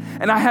peace.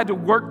 And I had to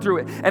work through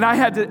it. And I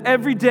had to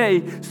every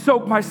day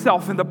soak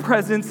myself in the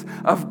presence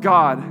of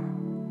God.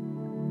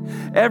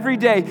 Every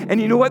day. And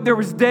you know what? There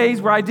was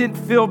days where I didn't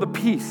feel the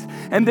peace.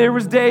 And there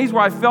was days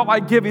where I felt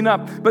like giving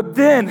up. But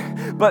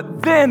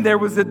then there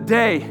was a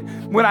day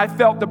when I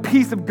felt the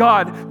peace of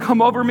God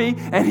come over me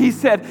and He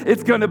said,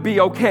 it's going to be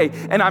okay.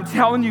 And I'm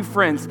telling you,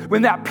 friends,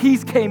 when that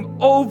peace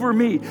came over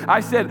me, I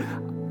said,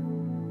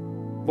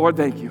 Lord,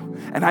 thank you.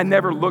 And I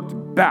never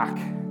looked back.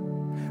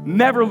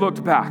 Never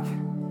looked back.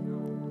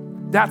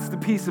 That's the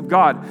peace of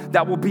God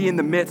that will be in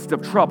the midst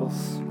of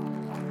troubles.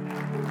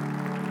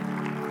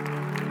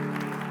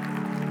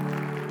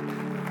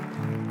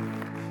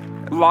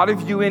 A lot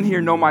of you in here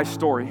know my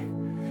story.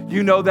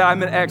 You know that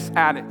I'm an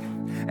ex-addict.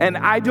 And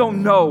I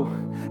don't know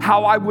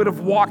how I would have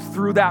walked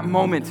through that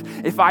moment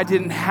if I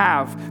didn't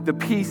have the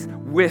peace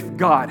with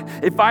God.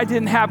 If I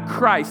didn't have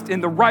Christ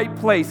in the right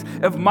place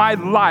of my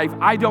life,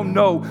 I don't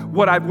know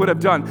what I would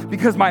have done.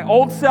 Because my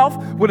old self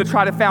would have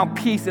tried to find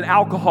peace in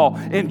alcohol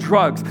and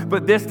drugs.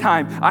 But this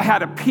time, I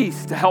had a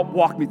peace to help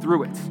walk me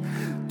through it.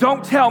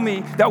 Don't tell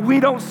me that we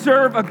don't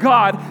serve a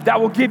God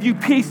that will give you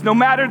peace no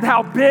matter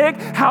how big,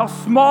 how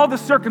small the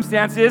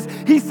circumstance is.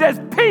 He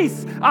says,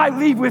 peace I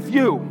leave with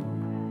you.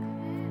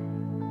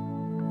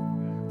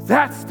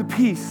 That's the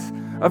peace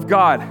of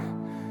God.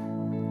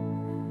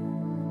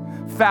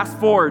 Fast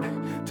forward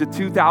to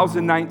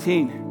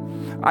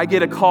 2019. I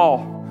get a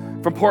call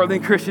from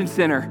Portland Christian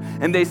Center,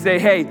 and they say,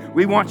 hey,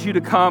 we want you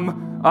to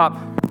come up.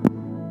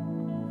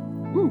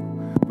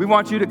 We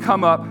want you to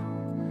come up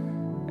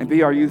and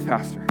be our youth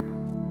pastor.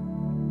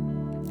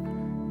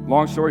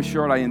 Long story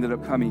short, I ended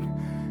up coming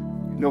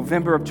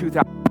November of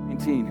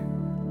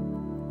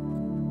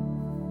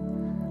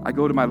 2019. I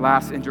go to my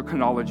last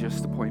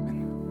endocrinologist appointment.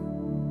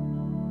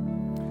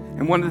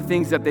 And one of the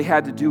things that they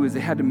had to do is they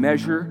had to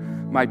measure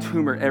my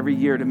tumor every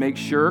year to make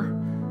sure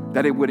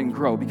that it wouldn't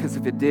grow. Because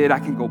if it did, I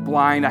can go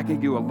blind. I can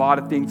do a lot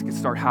of things that could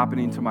start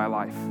happening to my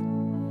life.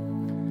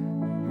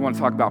 You want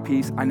to talk about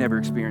peace? I never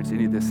experienced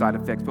any of this side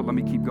effects, but let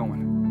me keep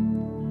going.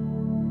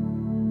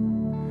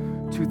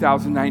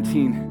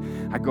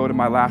 2019, I go to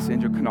my last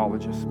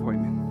endocrinologist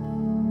appointment.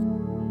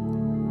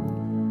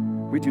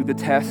 We do the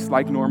tests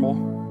like normal.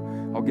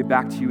 I'll get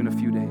back to you in a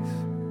few days.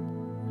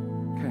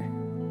 Okay.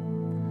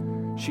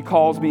 She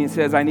calls me and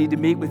says, I need to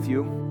meet with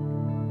you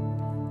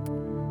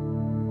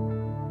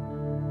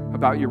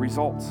about your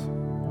results.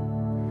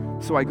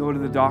 So I go to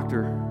the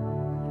doctor,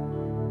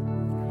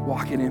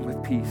 walking in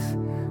with peace.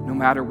 No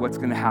matter what's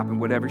going to happen,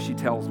 whatever she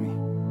tells me,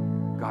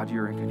 God,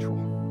 you're in control.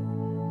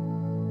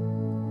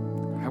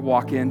 I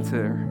walk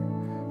into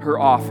her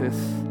office,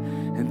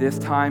 and this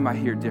time I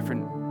hear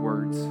different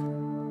words.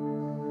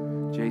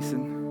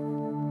 Jason,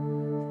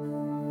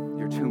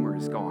 your tumor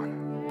is gone.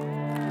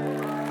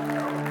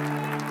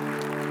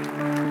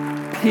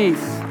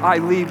 Peace I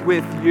leave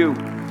with you,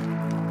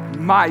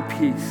 my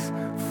peace.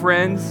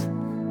 Friends,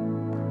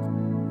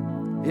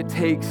 it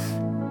takes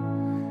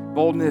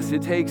boldness,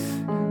 it takes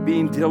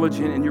being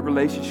diligent in your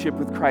relationship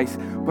with Christ.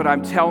 But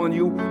I'm telling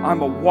you,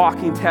 I'm a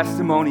walking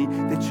testimony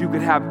that you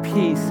could have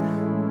peace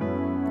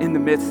in the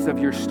midst of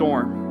your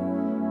storm.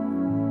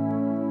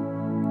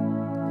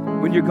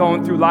 When you're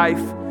going through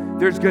life,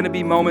 there's going to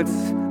be moments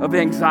of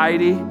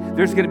anxiety.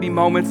 There's going to be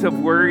moments of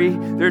worry.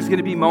 There's going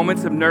to be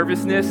moments of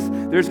nervousness.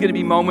 There's going to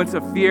be moments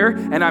of fear.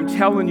 And I'm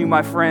telling you,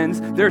 my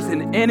friends, there's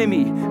an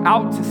enemy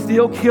out to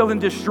steal, kill,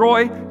 and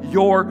destroy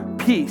your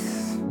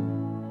peace.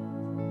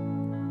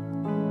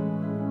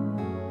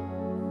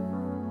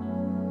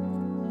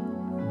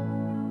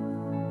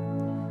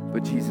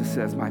 But Jesus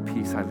says, my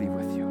peace I leave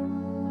with you.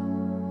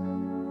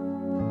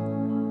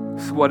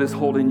 So what is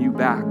holding you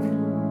back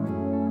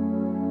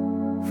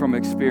from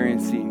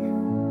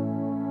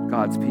experiencing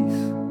God's peace?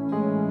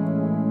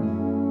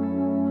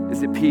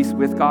 Is it peace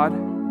with God?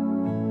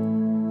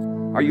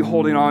 Are you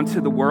holding on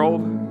to the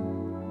world?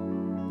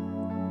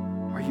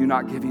 Are you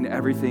not giving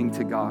everything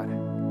to God?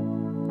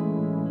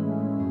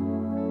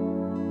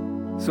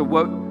 So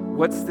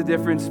what's the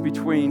difference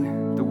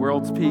between the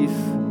world's peace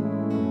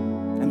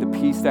and the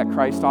peace that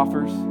Christ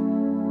offers?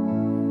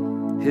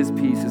 His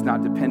peace is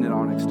not dependent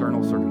on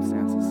external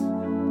circumstances.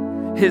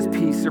 His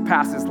peace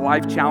surpasses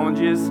life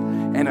challenges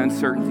and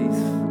uncertainties.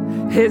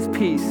 His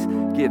peace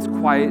gives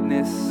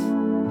quietness,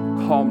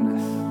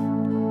 calmness,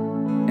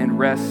 and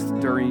rest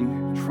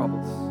during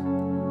troubles.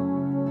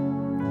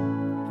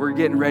 We're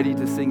getting ready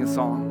to sing a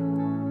song.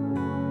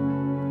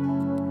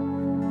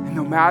 And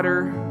no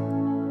matter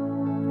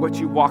what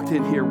you walked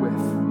in here with,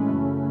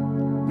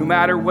 no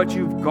matter what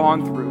you've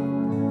gone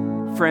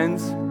through,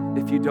 friends,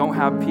 if you don't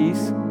have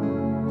peace,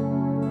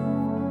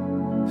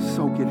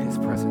 soak in His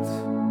presence.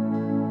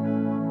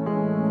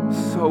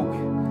 Soak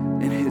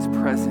in His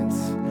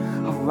presence.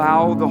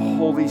 Allow the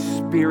Holy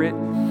Spirit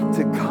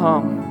to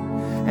come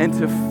and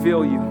to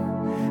fill you.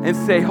 And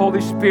say,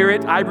 Holy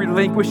Spirit, I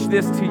relinquish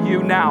this to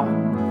you now.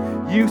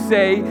 You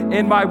say,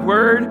 in my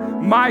word,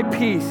 my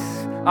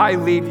peace I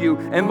leave you.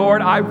 And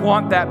Lord, I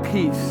want that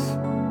peace.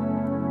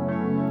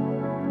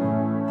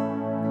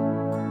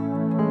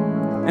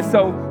 And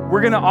so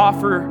we're going to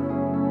offer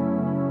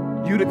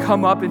you to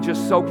come up and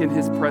just soak in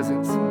His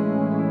presence.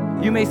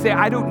 You may say,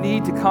 I don't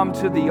need to come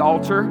to the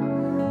altar.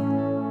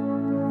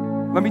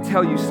 Let me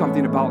tell you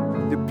something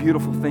about the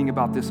beautiful thing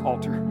about this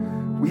altar.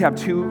 We have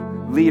two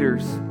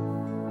leaders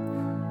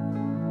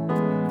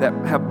that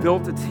have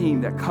built a team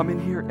that come in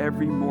here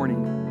every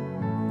morning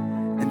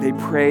and they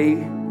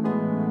pray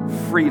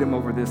freedom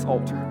over this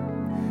altar.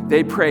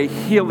 They pray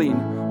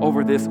healing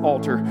over this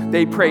altar.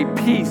 They pray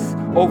peace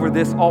over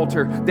this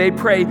altar. They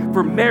pray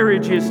for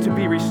marriages to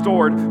be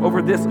restored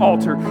over this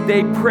altar.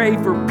 They pray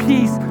for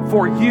peace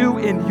for you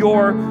in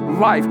your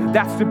life.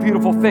 That's the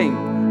beautiful thing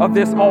of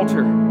this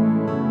altar.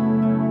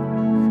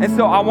 And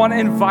so I want to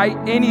invite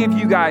any of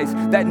you guys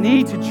that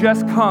need to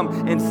just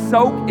come and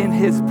soak in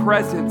His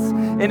presence.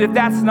 And if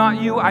that's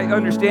not you, I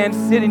understand,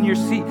 sit in your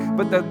seat.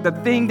 But the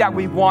thing that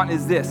we want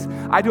is this.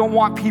 I don't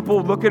want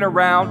people looking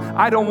around.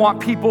 I don't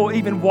want people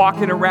even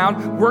walking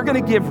around. We're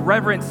going to give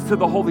reverence to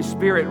the Holy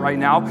Spirit right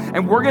now.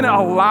 And we're going to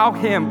allow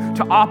Him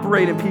to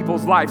operate in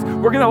people's lives.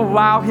 We're going to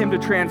allow Him to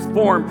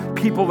transform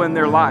people in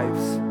their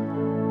lives.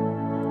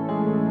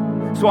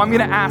 So I'm going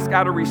to ask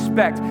out of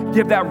respect,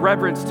 give that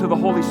reverence to the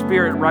Holy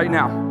Spirit right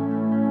now.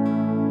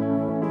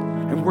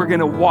 And we're going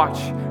to watch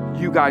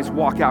you guys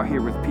walk out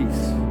here with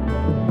peace.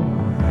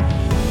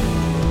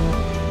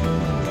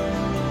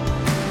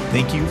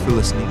 Thank you for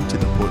listening to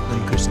the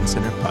Portland Christian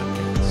Center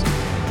podcast.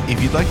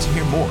 If you'd like to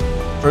hear more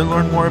or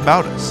learn more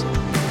about us,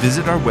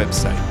 visit our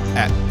website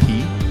at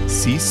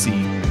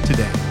pcctoday.com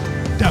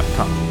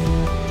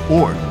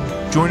or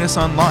join us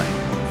online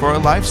for our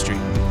live stream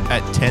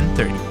at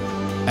 10:30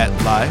 at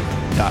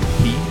live.pcctoday.com.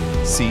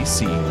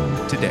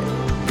 cctoday.com.